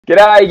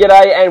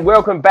G'day, and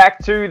welcome back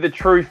to the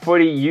True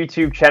Footy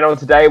YouTube channel.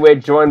 Today we're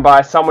joined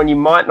by someone you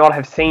might not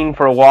have seen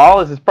for a while.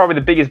 This is probably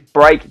the biggest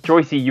break,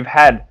 Joycey, you've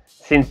had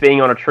since being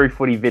on a True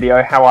Footy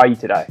video. How are you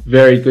today?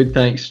 Very good,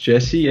 thanks,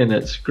 Jesse, and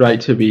it's great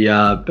to be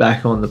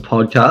back on the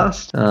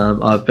podcast.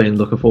 I've been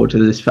looking forward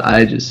to this for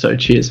ages, so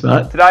cheers,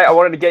 mate. Today I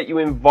wanted to get you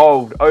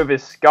involved over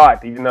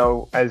Skype, even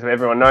though, as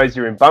everyone knows,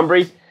 you're in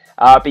Bunbury,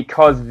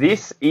 because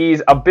this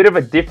is a bit of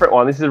a different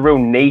one. This is a real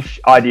niche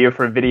idea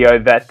for a video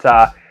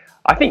that...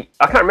 I can't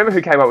remember who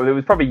came up with it. It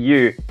was probably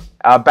you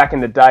back in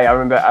the day. I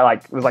remember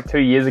it was like 2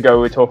 years ago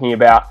we were talking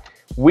about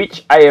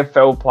which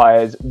AFL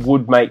players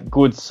would make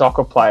good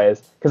soccer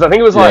players. Because I think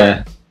it was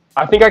I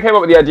think I came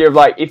up with the idea of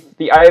if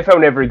the AFL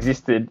never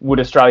existed, would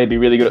Australia be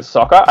really good at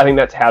soccer? I think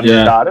that's how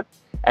this started.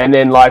 And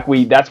then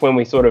that's when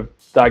we sort of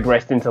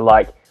digressed into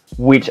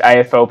which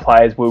AFL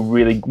players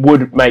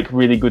would make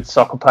really good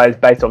soccer players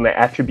based on their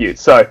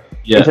attributes. So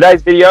in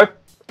today's video,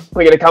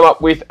 we're going to come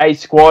up with a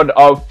squad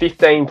of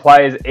 15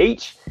 players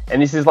each. And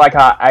this is our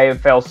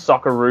AFL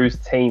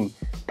Socceroos team,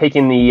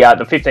 picking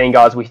the 15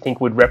 guys we think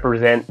would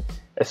represent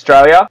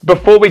Australia.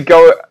 Before we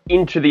go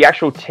into the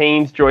actual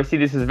teams, Joycey,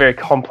 this is a very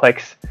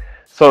complex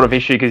sort of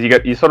issue because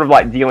you're sort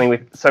of dealing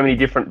with so many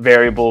different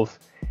variables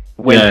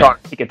when trying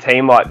to pick a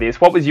team like this.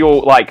 What was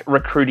your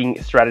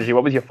recruiting strategy?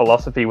 What was your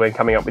philosophy when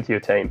coming up with your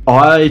team?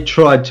 I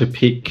tried to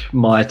pick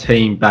my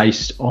team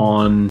based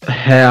on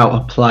how a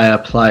player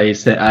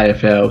plays their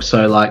AFL.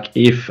 So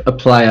if a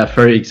player,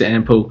 for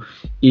example,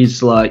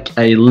 is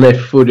a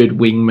left-footed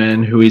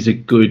wingman who is a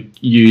good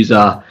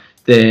user,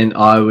 then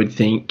I would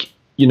think,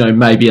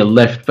 maybe a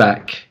left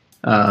back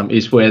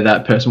is where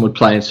that person would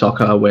play in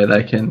soccer, where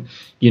they can,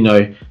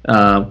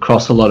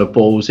 cross a lot of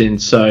balls in.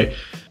 So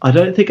I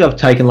don't think I've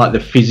taken the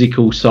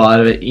physical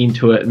side of it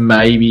into it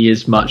maybe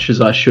as much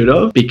as I should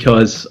have,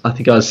 because I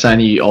think I was saying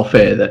to you off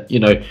air that,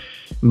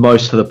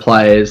 most of the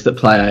players that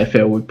play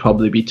AFL would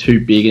probably be too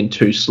big and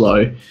too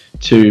slow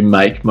to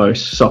make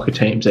most soccer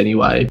teams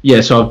anyway. Yeah,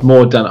 so I've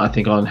more done, I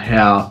think, on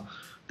how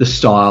the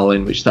style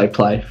in which they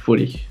play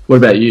footy. What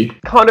about you?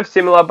 Kind of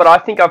similar, but I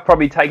think I've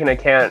probably taken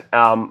account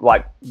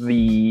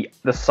the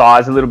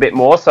size a little bit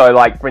more. So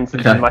for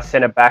instance, in my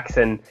centre backs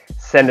and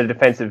centre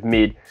defensive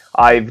mid,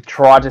 I've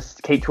tried to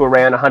keep to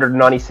around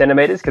 190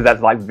 centimetres because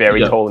that's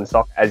very tall in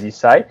soccer, as you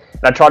say.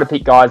 And I try to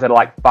pick guys that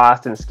are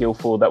fast and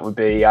skillful that would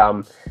be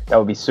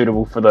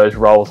suitable for those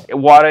roles.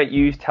 Why don't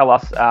you tell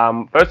us,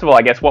 first of all,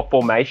 I guess, what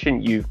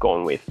formation you've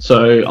gone with?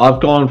 So I've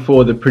gone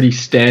for the pretty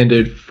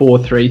standard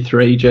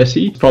 4-3-3,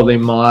 Jesse. Probably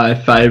my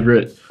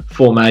favourite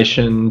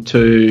formation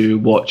to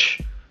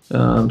watch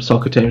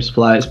soccer teams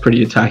play. It's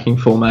pretty attacking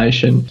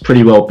formation,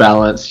 pretty well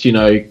balanced,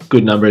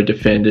 good number of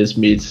defenders,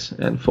 mids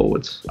and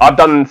forwards. I've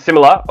done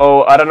similar,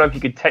 or I don't know if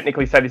you could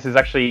technically say this is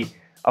actually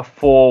a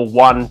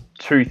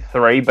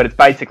 4-1-2-3, but it's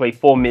basically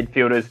four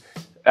defenders,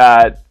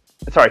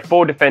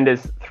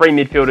 3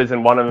 midfielders,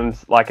 and one of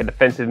them's a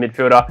defensive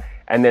midfielder,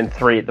 and then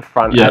 3 at the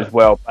front as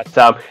well.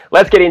 But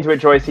let's get into it,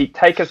 Joycey.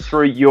 Take us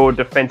through your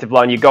defensive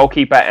line, your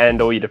goalkeeper,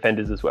 and all your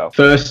defenders as well.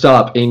 First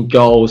up in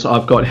goals,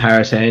 I've got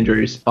Harris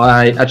Andrews.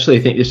 I actually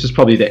think this is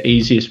probably the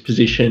easiest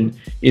position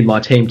in my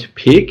team to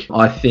pick.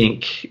 I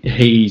think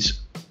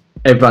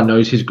everyone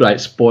knows he's a great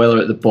spoiler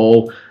at the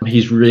ball.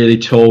 He's really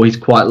tall, he's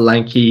quite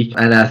lanky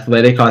and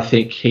athletic. I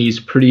think he's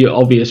a pretty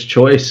obvious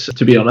choice,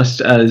 to be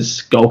honest,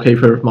 as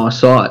goalkeeper of my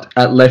side.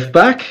 At left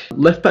back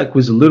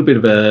was a little bit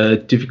of a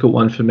difficult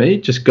one for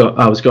me.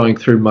 I was going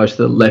through most of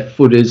the left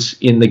footers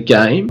in the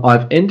game.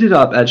 I've ended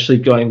up actually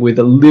going with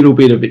a little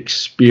bit of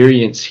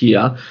experience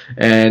here,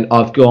 and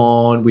I've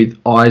gone with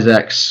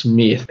Isaac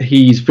Smith.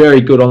 He's very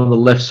good on the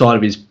left side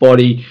of his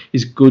body.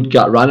 He's a good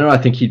gut runner. I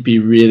think he'd be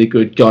really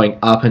good going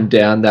up and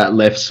down that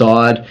left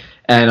side,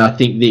 and I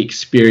think the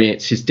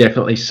experience is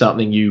definitely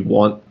something you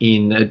want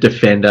in a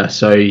defender,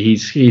 so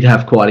he'd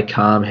have quite a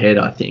calm head,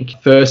 I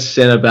think. First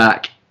centre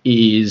back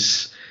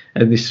is,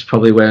 and this is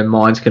probably where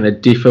mine's going to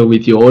differ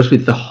with yours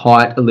with the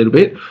height a little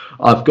bit,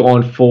 I've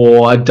gone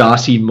for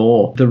Darcy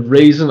Moore. The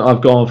reason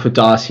I've gone for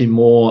Darcy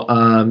Moore,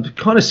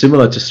 kind of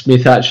similar to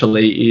Smith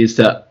actually, is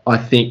that I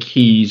think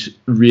he's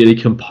really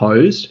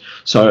composed.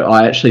 So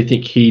I actually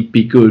think he'd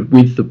be good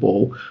with the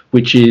ball,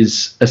 which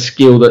is a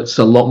skill that's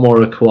a lot more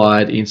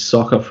required in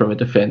soccer from a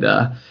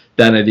defender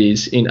than it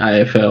is in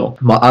AFL.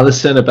 My other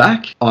centre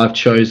back I've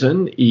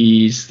chosen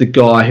is the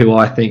guy who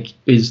I think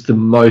is the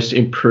most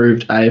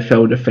improved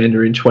AFL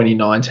defender in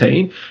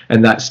 2019,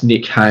 and that's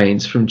Nick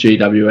Haynes from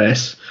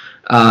GWS.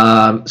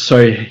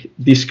 So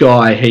this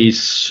guy,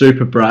 he's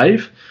super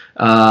brave.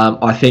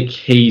 I think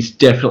he's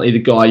definitely the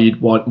guy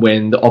you'd want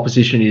when the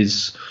opposition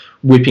is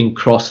whipping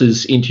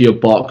crosses into your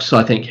box.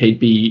 I think he'd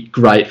be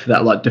great for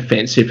that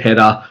defensive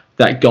header,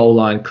 that goal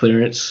line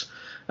clearance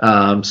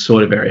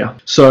sort of area.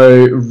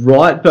 So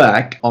right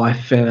back, I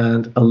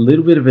found a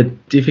little bit of a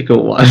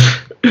difficult one.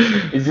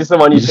 Is this the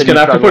one you said? Just gonna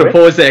have to put a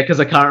pause there because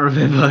I can't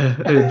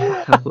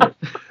remember.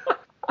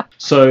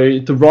 So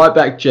the right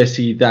back,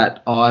 Jesse,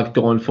 that I've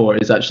gone for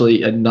is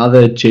actually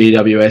another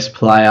GWS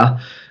player,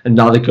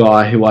 another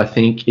guy who I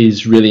think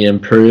is really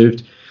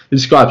improved.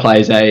 This guy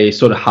plays a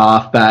sort of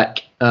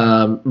halfback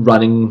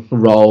running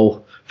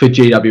role for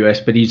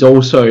GWS, but he's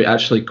also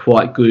actually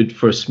quite good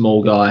for a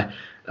small guy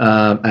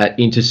at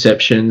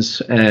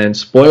interceptions and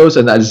spoils,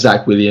 and that's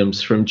Zach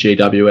Williams from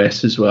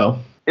GWS as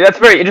well. Yeah, that's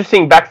very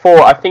interesting. Back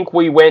four, I think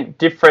we went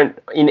different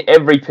in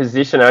every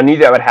position. I knew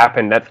that would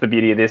happen. That's the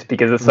beauty of this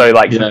because it's so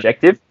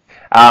subjective.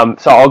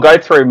 So I'll go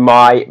through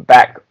my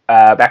back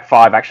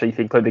five, actually, if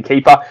you include the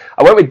keeper.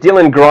 I went with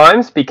Dylan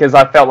Grimes because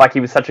I felt like he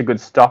was such a good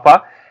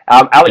stopper.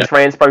 Alex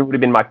Rance probably would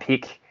have been my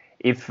pick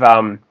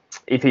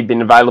if he'd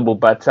been available,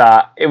 but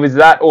it was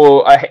that,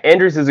 or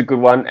Andrews is a good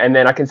one, and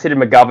then I considered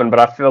McGovern, but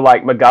I feel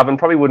like McGovern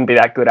probably wouldn't be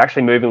that good,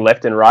 actually moving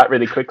left and right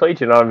really quickly,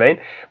 do you know what I mean?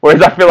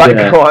 Whereas I feel like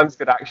Grimes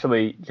could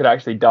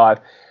actually dive.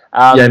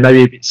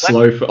 Maybe a bit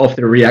slow off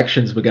the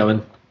reactions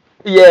McGovern.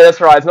 Yeah, that's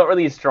right. It's not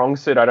really a strong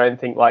suit, I don't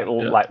think,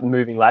 like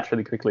moving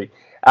laterally quickly.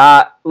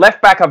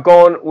 Left back, I've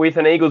gone with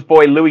an Eagles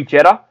boy, Louis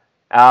Jetta.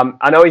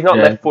 I know he's not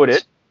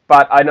left-footed,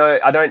 but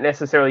I don't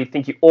necessarily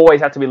think you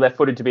always have to be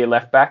left-footed to be a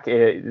left back.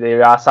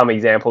 There are some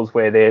examples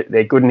where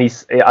they're good in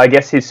his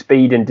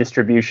speed and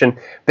distribution.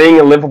 Being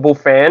a Liverpool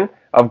fan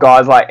of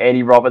guys like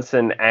Andy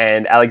Robertson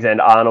and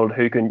Alexander Arnold,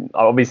 who can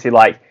obviously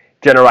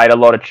generate a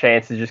lot of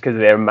chances just because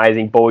of their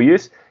amazing ball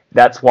use.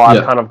 That's why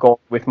I've kind of gone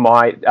with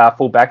my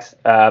fullbacks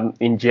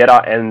in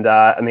Jetta and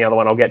the other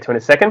one I'll get to in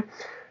a second.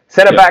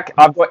 Centre back,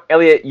 I've got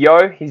Elliot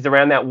Yeo. He's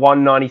around that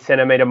 190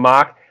 centimetre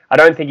mark. I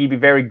don't think he'd be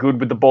very good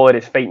with the ball at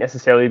his feet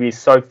necessarily. He'd be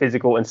so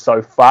physical and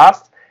so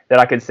fast that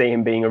I could see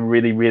him being a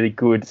really, really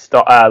good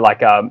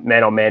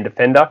man-on-man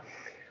defender.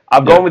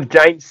 I've gone with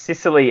James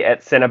Sicily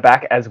at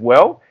centre-back as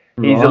well.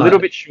 He's a little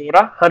bit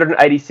shorter,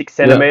 186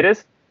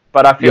 centimetres,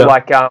 but I feel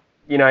like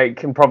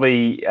can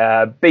probably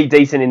be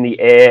decent in the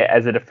air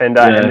as a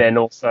defender, and then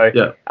also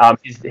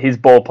his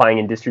ball playing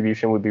and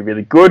distribution would be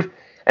really good.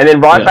 And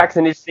then right back's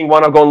an interesting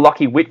one. I've gone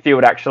Lockie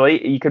Whitfield,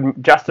 actually. You could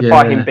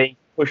justify him being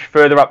pushed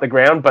further up the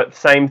ground, but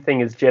same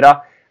thing as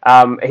Jetta.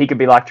 He could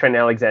be like Trent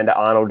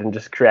Alexander-Arnold and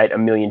just create a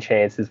million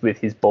chances with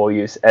his ball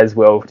use as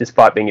well,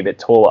 despite being a bit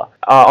taller.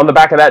 On the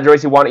back of that,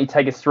 Joycey, why don't you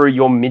take us through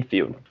your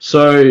midfield?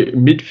 So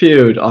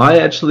midfield, I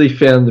actually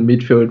found the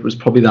midfield was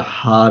probably the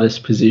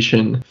hardest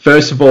position.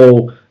 First of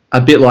all, a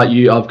bit like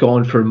you, I've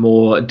gone for a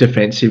more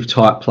defensive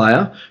type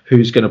player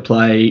who's going to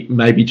play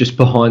maybe just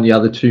behind the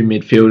other two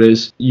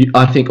midfielders.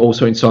 I think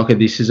also in soccer,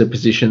 this is a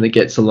position that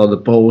gets a lot of the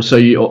ball.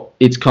 So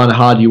it's kind of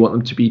hard. You want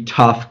them to be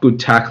tough, good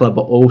tackler,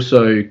 but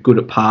also good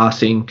at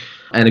passing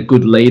and a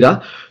good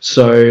leader.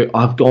 So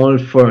I've gone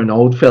for an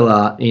old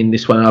fella in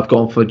this one. I've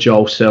gone for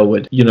Joel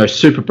Selwood.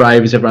 Super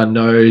brave, as everyone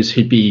knows.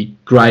 He'd be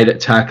great at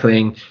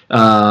tackling.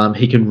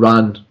 He can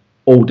run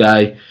all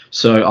day.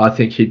 So I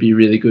think he'd be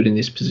really good in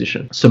this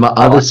position. So my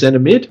other centre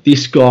mid,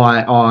 this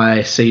guy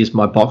I see as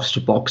my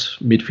box-to-box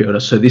midfielder.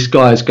 So this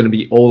guy is going to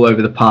be all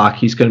over the park.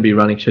 He's going to be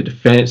running to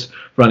defence,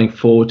 running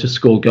forward to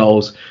score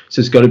goals. So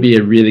it's got to be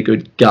a really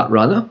good gut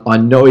runner. I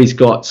know he's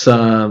got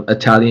some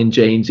Italian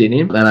genes in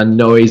him, and I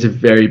know he's a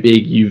very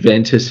big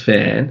Juventus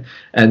fan,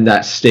 and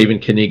that's Stephen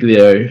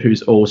Caniglio,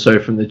 who's also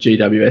from the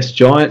GWS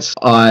Giants.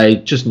 I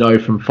just know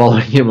from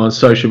following him on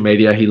social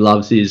media, he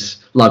loves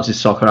his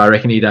soccer. I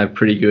reckon he'd have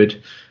pretty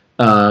good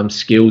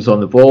skills on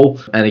the ball,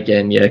 and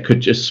again, could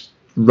just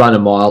run a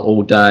mile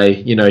all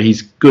day.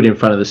 He's good in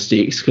front of the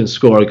sticks, can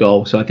score a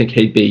goal, so I think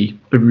he'd be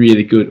a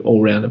really good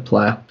all-rounded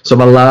player. So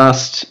my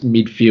last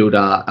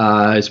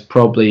midfielder is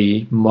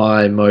probably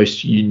my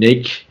most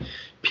unique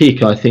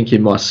pick, I think,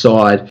 in my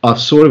side. I've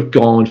sort of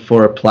gone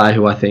for a player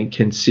who I think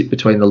can sit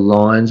between the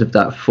lines of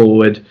that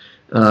forward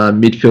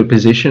midfield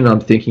position.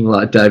 I'm thinking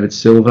like David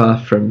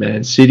Silva from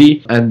Man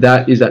City, and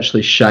that is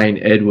actually Shane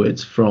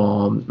Edwards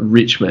from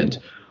Richmond.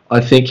 I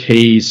think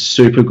he's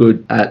super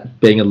good at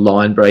being a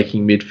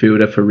line-breaking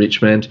midfielder for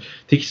Richmond.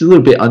 I think he's a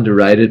little bit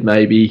underrated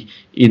maybe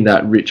in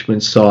that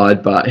Richmond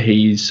side, but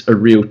he's a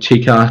real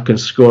ticker, can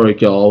score a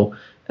goal,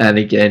 and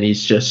again,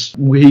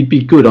 he'd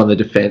be good on the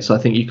defence. I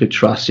think you could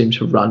trust him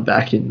to run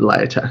back and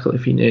lay a tackle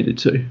if he needed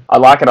to. I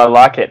like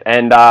it,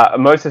 and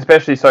most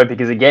especially so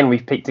because, again,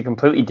 we've picked a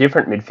completely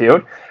different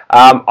midfield.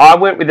 I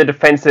went with in the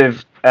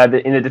defensive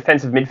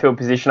midfield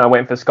position, I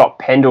went for Scott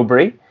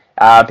Pendlebury.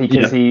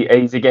 Because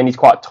he's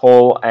quite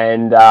tall,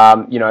 and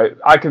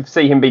I could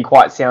see him being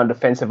quite sound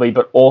defensively,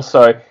 but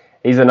also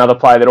he's another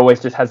player that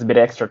always just has a bit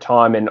extra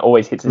time and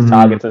always hits his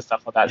targets and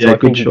stuff like that. So I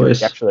think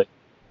he's actually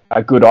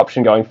a good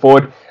option going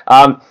forward.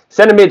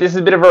 Centre mid, this is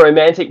a bit of a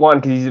romantic one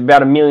because he's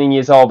about 1 million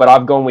years old, but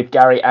I've gone with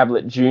Gary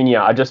Ablett Jr.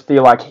 I just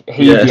feel like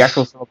he's the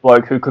actual sort of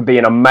bloke who could be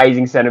an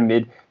amazing centre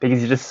mid because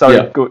he's just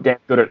so damn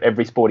good at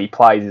every sport he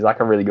plays. He's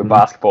like a really good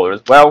basketballer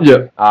as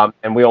well.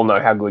 And we all know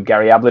how good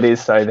Gary Ablett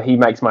is, so he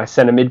makes my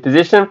centre mid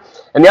position.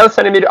 And the other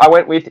centre mid I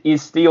went with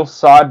is Steele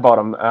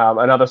Sidebottom,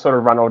 another sort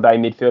of run all day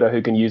midfielder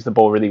who can use the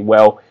ball really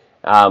well.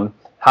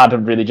 Hard to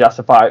really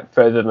justify it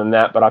further than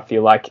that, but I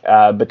feel like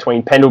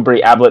between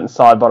Pendlebury, Ablett and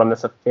Sidebottom,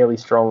 that's a fairly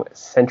strong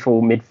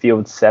central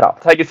midfield setup.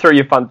 Take us through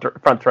your front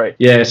three.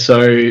 Yeah,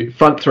 so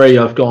front three,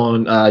 I've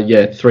gone,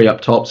 three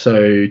up top,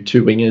 so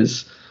two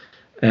wingers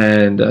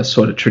and a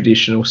sort of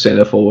traditional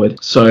centre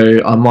forward.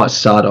 So I might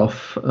start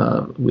off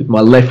with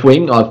my left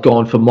wing. I've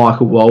gone for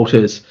Michael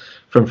Walters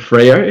from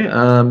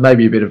Freo.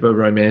 Maybe a bit of a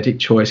romantic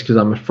choice because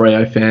I'm a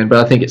Freo fan,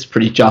 but I think it's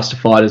pretty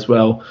justified as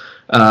well.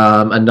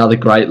 Another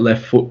great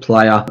left foot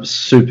player,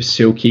 super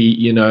silky.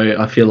 You know,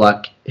 I feel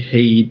like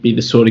he'd be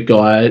the sort of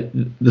guy,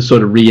 the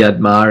sort of Riyad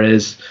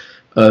Mahrez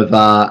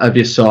of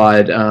your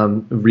side.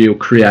 Real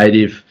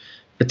creative,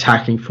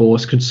 attacking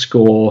force, can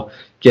score,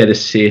 get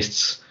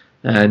assists,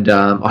 and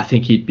I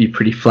think he'd be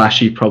pretty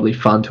flashy, probably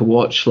fun to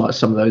watch, like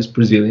some of those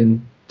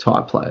Brazilian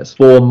type players.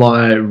 For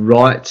my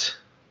right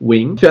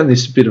wing, found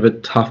this a bit of a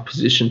tough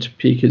position to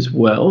pick as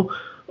well.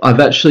 I've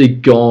actually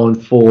gone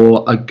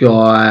for a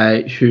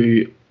guy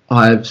who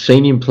I've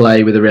seen him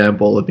play with a round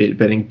ball a bit,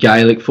 but in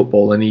Gaelic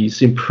football, and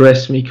he's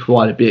impressed me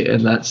quite a bit,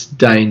 and that's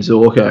Dane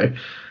Zorko.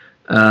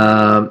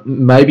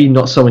 Maybe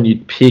not someone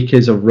you'd pick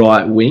as a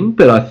right wing,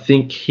 but I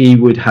think he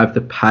would have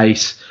the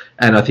pace,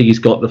 and I think he's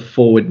got the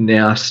forward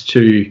nous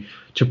to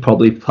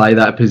probably play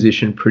that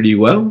position pretty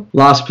well.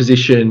 Last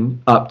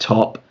position up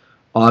top,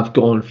 I've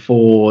gone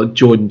for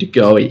Jordan De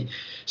Goey.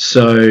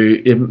 So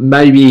it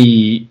may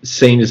be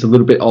seen as a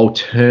little bit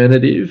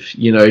alternative.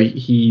 You know,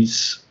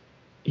 he's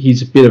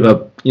a bit of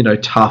a, you know,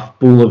 tough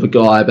bull of a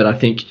guy, but I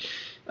think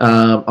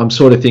I'm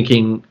sort of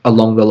thinking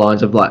along the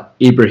lines of like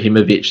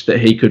Ibrahimovic, that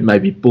he could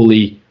maybe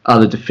bully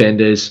other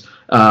defenders,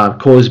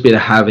 cause a bit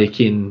of havoc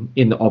in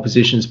the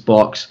opposition's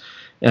box,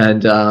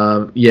 and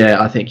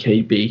I think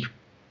he'd be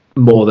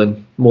more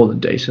than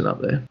decent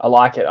up there. I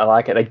like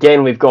it.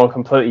 Again, we've gone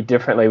completely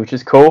differently, which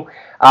is cool.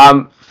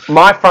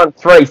 My front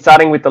three,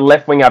 starting with the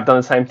left wing, I've done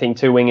the same thing,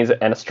 2 wingers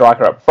and a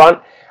striker up front.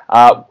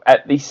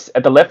 At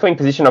the left wing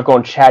position, I've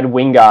gone Chad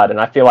Wingard, and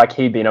I feel like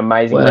he'd be an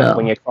amazing left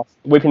winger,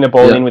 whipping the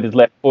ball in with his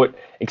left foot,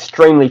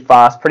 extremely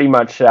fast, pretty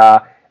much,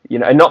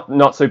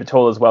 not super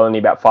tall as well, only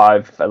about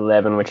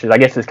 5'11", which is, I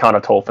guess, is kind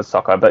of tall for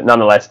soccer, but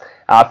nonetheless,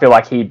 I feel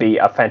like he'd be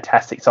a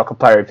fantastic soccer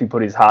player if he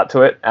put his heart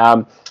to it.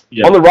 On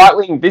the right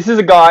wing, this is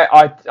a guy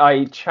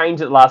I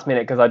changed at the last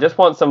minute because I just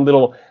want some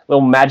little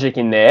magic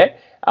in there.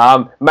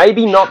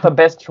 Maybe not the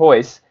best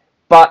choice,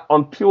 but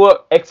on pure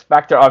X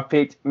factor, I've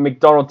picked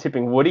McDonald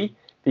tipping Woody,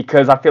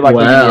 because I feel like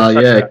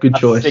good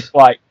choice. Sick,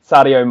 like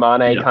Sadio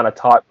Mane kind of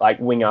type, like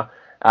winger.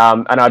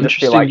 And I just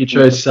feel like you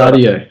chose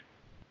Sadio.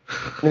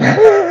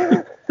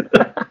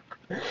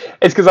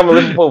 It's because I'm a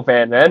Liverpool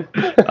fan, man.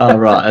 Oh,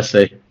 right, I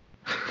see.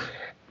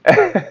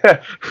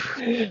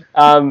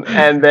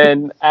 And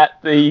then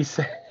at the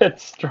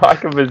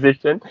striker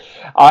position,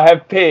 I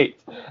have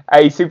picked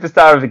a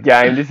superstar of the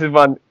game. This is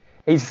one.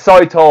 He's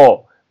so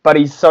tall, but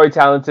he's so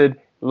talented.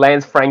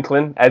 Lance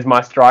Franklin as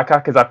my striker,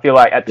 because I feel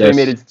like at 2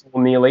 meters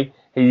tall nearly,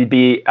 he'd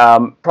be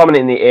prominent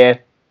in the air.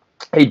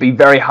 He'd be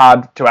very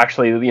hard to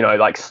actually,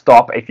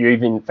 stop if you're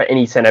even for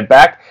any centre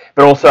back.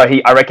 But also,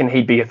 I reckon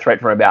he'd be a threat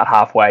from about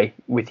halfway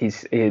with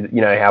his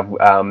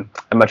how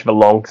much of a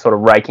long sort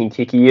of raking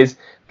kick he is.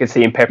 You can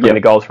see him peppering the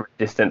goals from a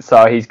distance.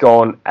 So he's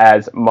gone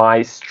as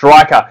my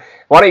striker.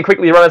 Why don't you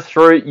quickly run us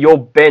through your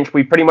bench?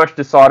 We pretty much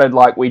decided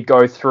we'd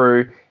go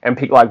through and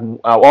pick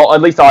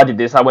at least I did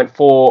this. I went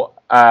four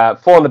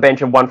on the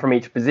bench and 1 from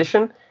each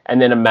position,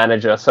 and then a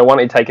manager. So why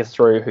don't you take us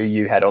through who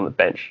you had on the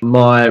bench?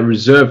 My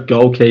reserve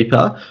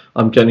goalkeeper,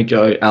 I'm going to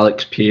go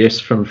Alex Pearce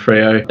from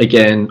Freo.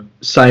 Again,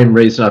 same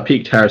reason I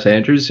picked Harris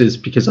Andrews is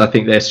because I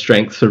think their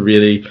strengths are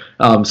really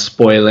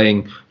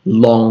spoiling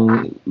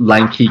long,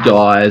 lanky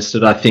guys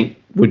that I think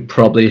would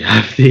probably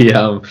have the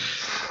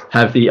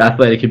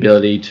athletic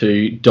ability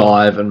to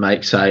dive and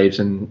make saves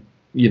and,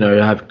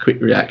 have quick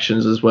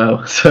reactions as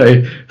well.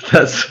 So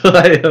that's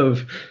why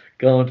I've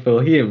gone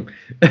for him.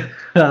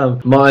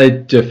 My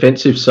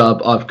defensive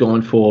sub, I've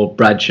gone for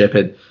Brad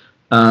Shepherd.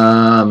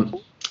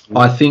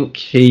 I think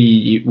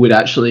he would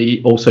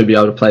actually also be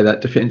able to play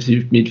that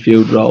defensive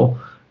midfield role.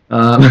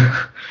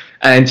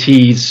 And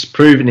he's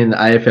proven in the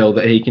AFL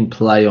that he can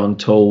play on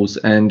tools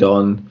and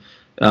on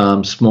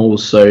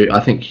smalls. So I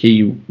think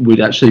he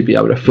would actually be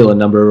able to fill a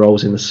number of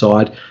roles in the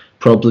side.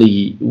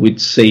 Probably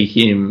would see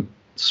him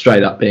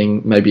straight up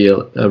being maybe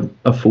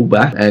a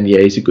fullback, and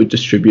he's a good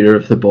distributor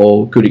of the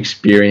ball, good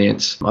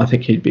experience. I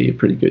think he'd be a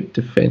pretty good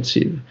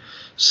defensive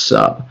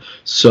sub.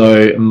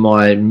 So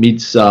my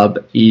mid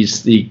sub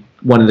is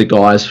one of the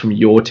guys from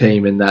your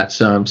team, and that's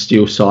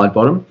Steele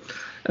Sidebottom.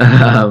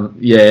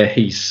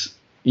 He's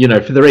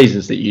for the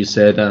reasons that you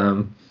said,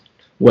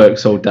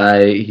 works all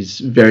day. He's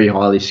very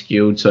highly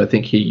skilled, so I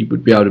think he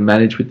would be able to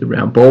manage with the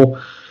round ball.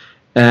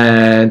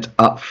 And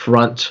up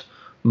front,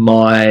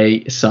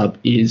 my sub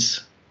is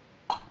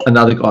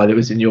another guy that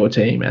was in your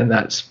team, and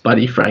that's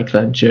Buddy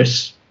Franklin,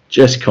 just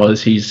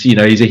because he's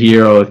a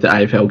hero of the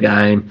AFL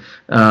game.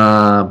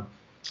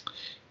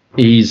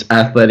 He's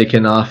athletic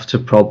enough to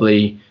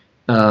probably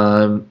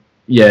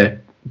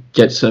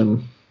get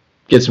some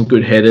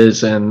good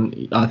headers,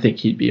 and I think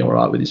he'd be all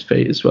right with his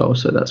feet as well.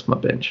 So that's my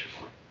bench.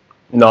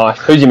 Nice.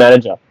 Who's your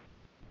manager?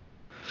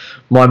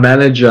 My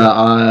manager,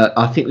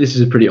 I think this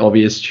is a pretty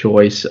obvious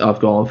choice. I've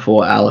gone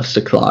for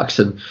Alistair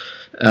Clarkson.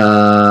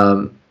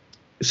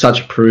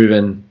 Such a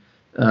proven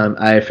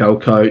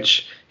AFL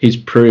coach. He's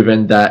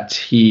proven that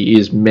he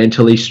is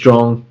mentally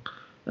strong.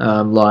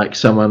 like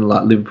someone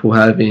like Liverpool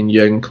have in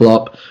Jurgen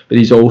Klopp, but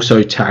he's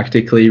also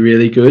tactically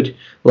really good,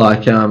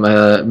 like a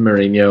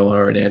Mourinho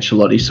or an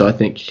Ancelotti. So I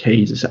think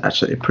he's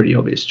actually a pretty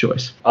obvious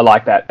choice. I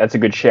like that. That's a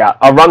good shout.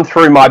 I'll run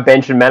through my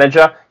bench and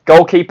manager.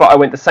 Goalkeeper, I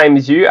went the same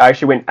as you. I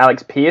actually went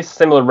Alex Pearce.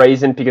 Similar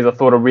reason, because I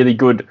thought a really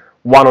good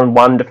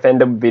one-on-one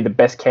defender would be the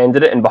best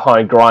candidate, and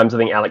behind Grimes, I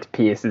think Alex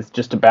Pearce is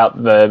just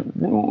about the...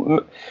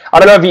 I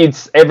don't know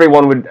if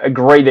everyone would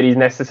agree that he's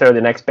necessarily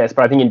the next best,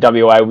 but I think in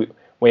WA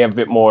we have a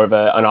bit more of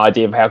an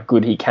idea of how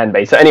good he can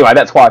be. So anyway,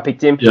 that's why I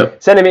picked him.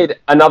 Yep. Centre mid,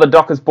 another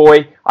Dockers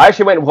boy. I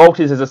actually went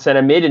Walters as a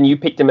centre mid, and you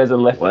picked him as a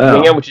left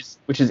winger, which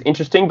is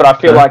interesting. But I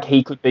feel like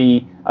he could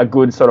be a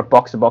good sort of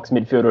box-to-box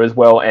midfielder as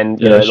well,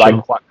 and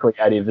like quite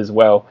creative as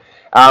well.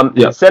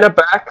 Centre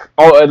back,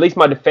 or at least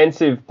my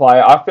defensive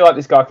player. I feel like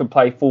this guy could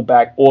play full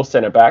back or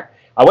centre back.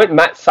 I went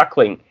Matt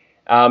Suckling.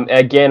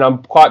 Again,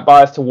 I'm quite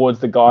biased towards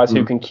the guys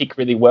who can kick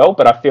really well,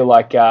 but I feel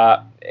like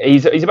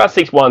he's about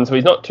 6'1", so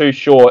he's not too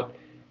short.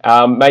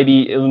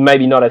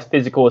 Maybe not as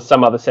physical as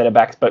some other centre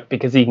backs, but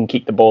because he can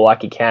kick the ball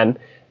like he can,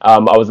 I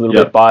was a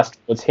little bit biased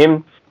towards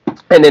him.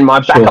 And then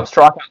my backup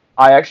striker,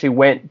 I actually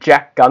went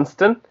Jack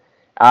Gunston,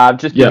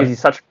 just because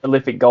he's such a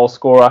prolific goal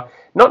scorer.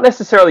 Not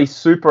necessarily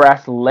super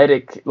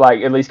athletic,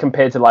 like at least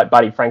compared to like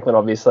Buddy Franklin,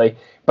 obviously,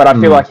 but I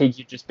feel like he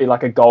could just be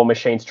like a goal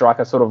machine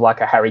striker, sort of like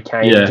a Harry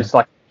Kane, just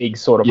like a big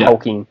sort of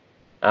hulking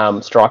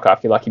striker. I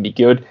feel like he'd be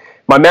good.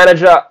 My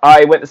manager,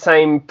 I went the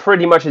same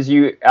pretty much as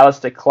you,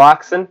 Alistair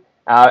Clarkson.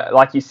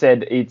 Like you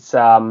said, it's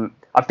I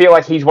feel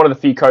like he's one of the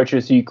few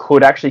coaches who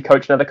could actually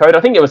coach another code. I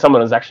think there was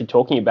someone who was actually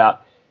talking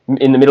about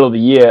in the middle of the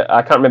year.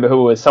 I can't remember who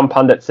it was. Some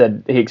pundit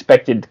said he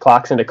expected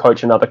Clarkson to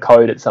coach another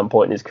code at some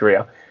point in his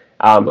career.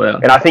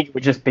 And I think it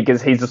was just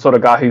because he's the sort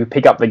of guy who could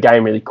pick up the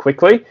game really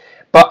quickly.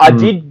 But I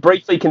did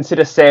briefly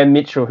consider Sam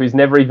Mitchell, who's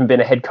never even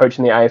been a head coach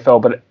in the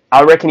AFL, but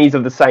I reckon he's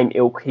of the same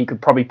ilk. He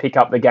could probably pick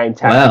up the game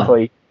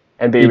tactically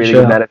and be a really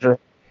good manager.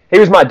 He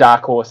was my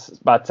dark horse,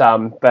 but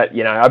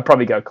you know, I'd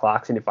probably go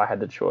Clarkson if I had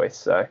the choice.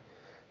 So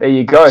there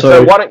you go.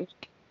 So why don't you...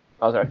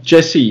 Oh, sorry.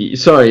 Jesse,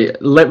 sorry,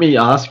 let me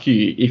ask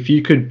you, if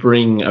you could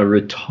bring a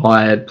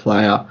retired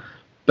player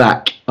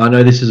back, I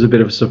know this is a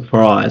bit of a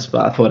surprise,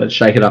 but I thought I'd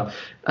shake it up.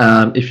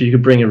 If you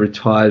could bring a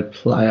retired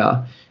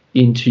player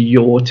into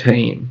your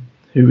team,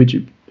 who would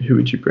you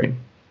bring?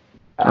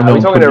 Are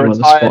we talking a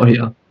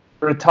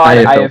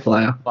retired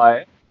AFL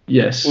player?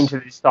 Yes. Into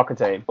the soccer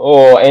team.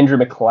 Or Andrew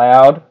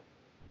McLeod,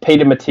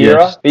 Peter Matera.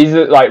 Yes. These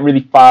are like really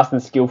fast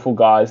and skillful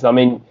guys. I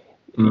mean,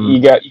 you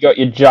got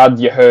your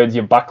Judds, your Herds,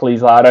 your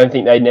Buckleys. I don't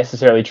think they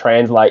necessarily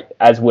translate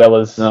as well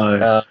as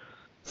some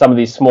of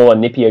these smaller,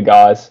 nippier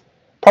guys.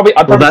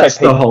 I'd probably say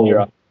Peter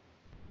Matera.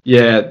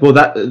 Yeah, well,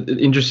 that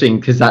interesting,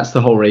 because that's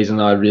the whole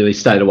reason I really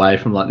stayed away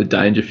from like the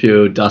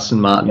Dangerfield,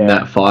 Dustin Martin,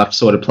 Nat Fyfe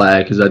sort of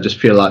player, because I just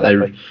feel like they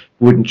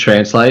wouldn't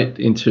translate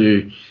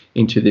into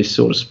this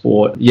sort of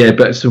sport. Yeah,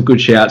 but some good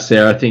shouts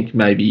there. I think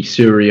maybe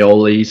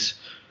Surioli's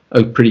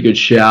a pretty good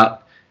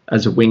shout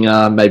as a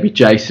winger. Maybe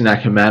Jason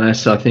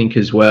Ackermanis, I think,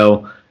 as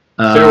well.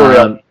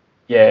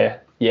 Yeah,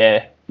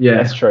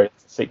 that's true.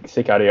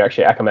 Sick idea,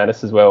 actually.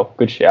 Ackermanis as well.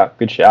 Good shout.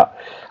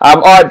 All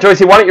right,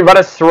 Joycey, why don't you run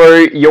us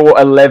through your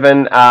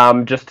 11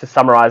 just to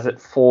summarise it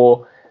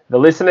for the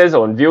listeners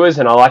or viewers,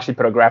 and I'll actually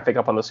put a graphic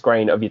up on the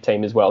screen of your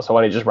team as well. So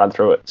why don't you just run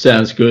through it?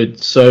 Sounds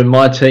good. So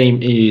my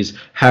team is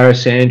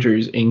Harris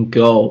Andrews in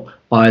goal,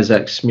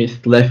 Isaac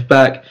Smith left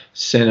back,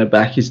 centre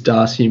back is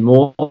Darcy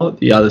Moore,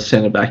 the other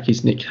centre back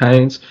is Nick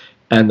Haynes,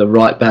 and the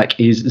right back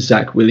is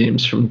Zach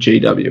Williams from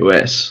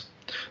GWS.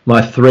 My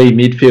three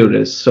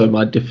midfielders, so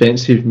my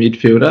defensive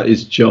midfielder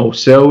is Joel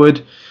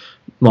Selwood,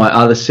 my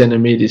other centre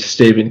mid is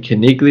Stephen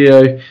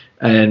Caniglio,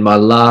 and my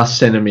last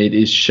centre mid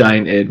is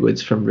Shane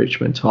Edwards from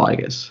Richmond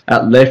Tigers.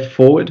 At left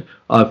forward,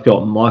 I've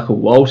got Michael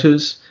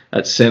Walters.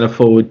 At centre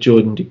forward,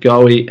 Jordan De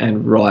Goey,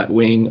 and right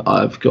wing,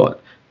 I've got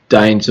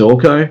Dane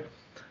Zorko,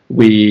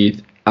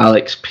 with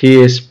Alex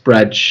Pearce,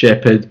 Brad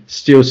Shepherd,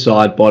 Steele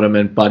Sidebottom,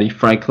 and Buddy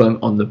Franklin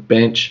on the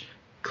bench,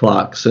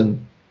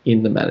 Clarkson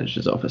in the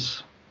manager's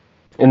office.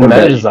 In the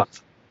manager's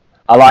office.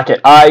 I like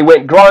it. I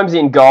went Grimes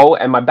in goal,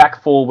 and my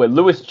back four were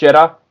Lewis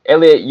Jetta,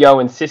 Elliot Yeo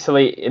and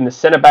Sicily in the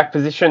centre-back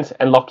positions,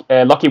 and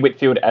Lockie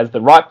Whitfield as the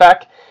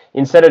right-back.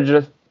 Instead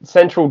of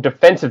central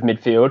defensive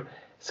midfield,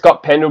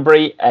 Scott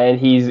Pendlebury, and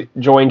he's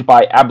joined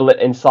by Ablett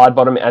and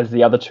Sidebottom as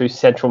the other two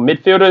central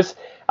midfielders.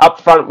 Up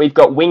front, we've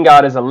got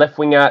Wingard as a left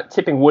winger,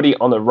 Tipping Woody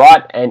on the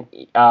right, and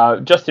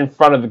just in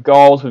front of the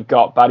goals, we've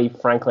got Buddy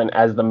Franklin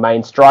as the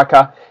main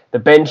striker. The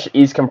bench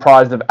is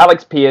comprised of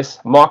Alex Pearce,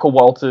 Michael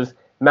Walters,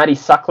 Matty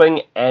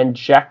Suckling, and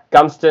Jack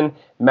Gunston,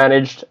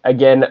 managed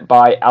again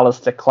by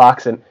Alistair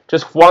Clarkson.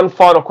 Just one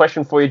final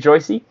question for you,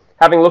 Joycey.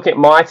 Having a look at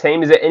my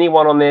team, is there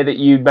anyone on there that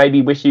you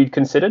maybe wish you'd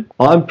considered?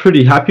 I'm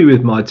pretty happy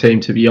with my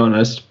team, to be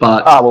honest,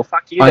 but well,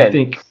 fuck you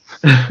then.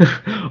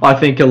 I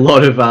think a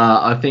lot of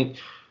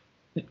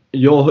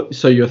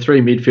your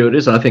three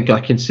midfielders, I think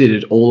I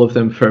considered all of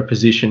them for a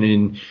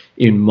position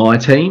in my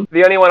team.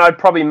 The only one I'd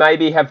probably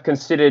maybe have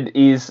considered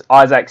is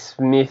Isaac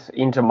Smith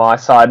into my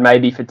side,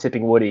 maybe for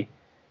Tipping Woody.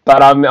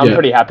 But I'm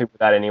pretty happy with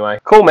that anyway.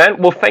 Cool, man.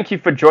 Well, thank you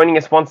for joining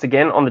us once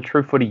again on the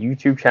True Footy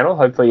YouTube channel.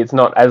 Hopefully it's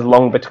not as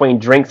long between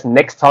drinks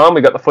next time.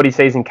 We've got the footy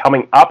season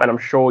coming up, and I'm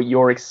sure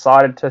you're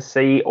excited to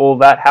see all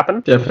that happen.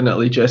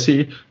 Definitely,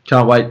 Jesse.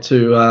 Can't wait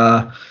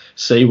to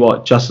see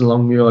what Justin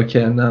Longmuir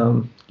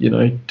can,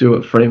 do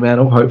at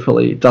Fremantle.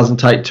 Hopefully it doesn't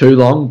take too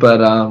long, but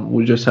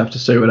we'll just have to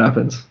see what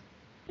happens.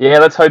 Yeah,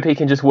 let's hope he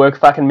can just work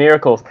fucking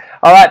miracles.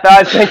 All right,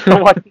 guys, thanks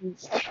for watching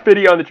this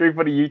video on the True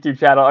Footy YouTube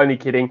channel. Only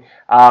kidding.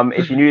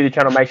 If you're new to the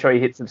channel, make sure you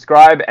hit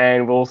subscribe,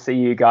 and we'll see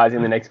you guys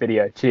in the next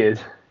video. Cheers.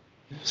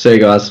 See you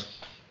guys.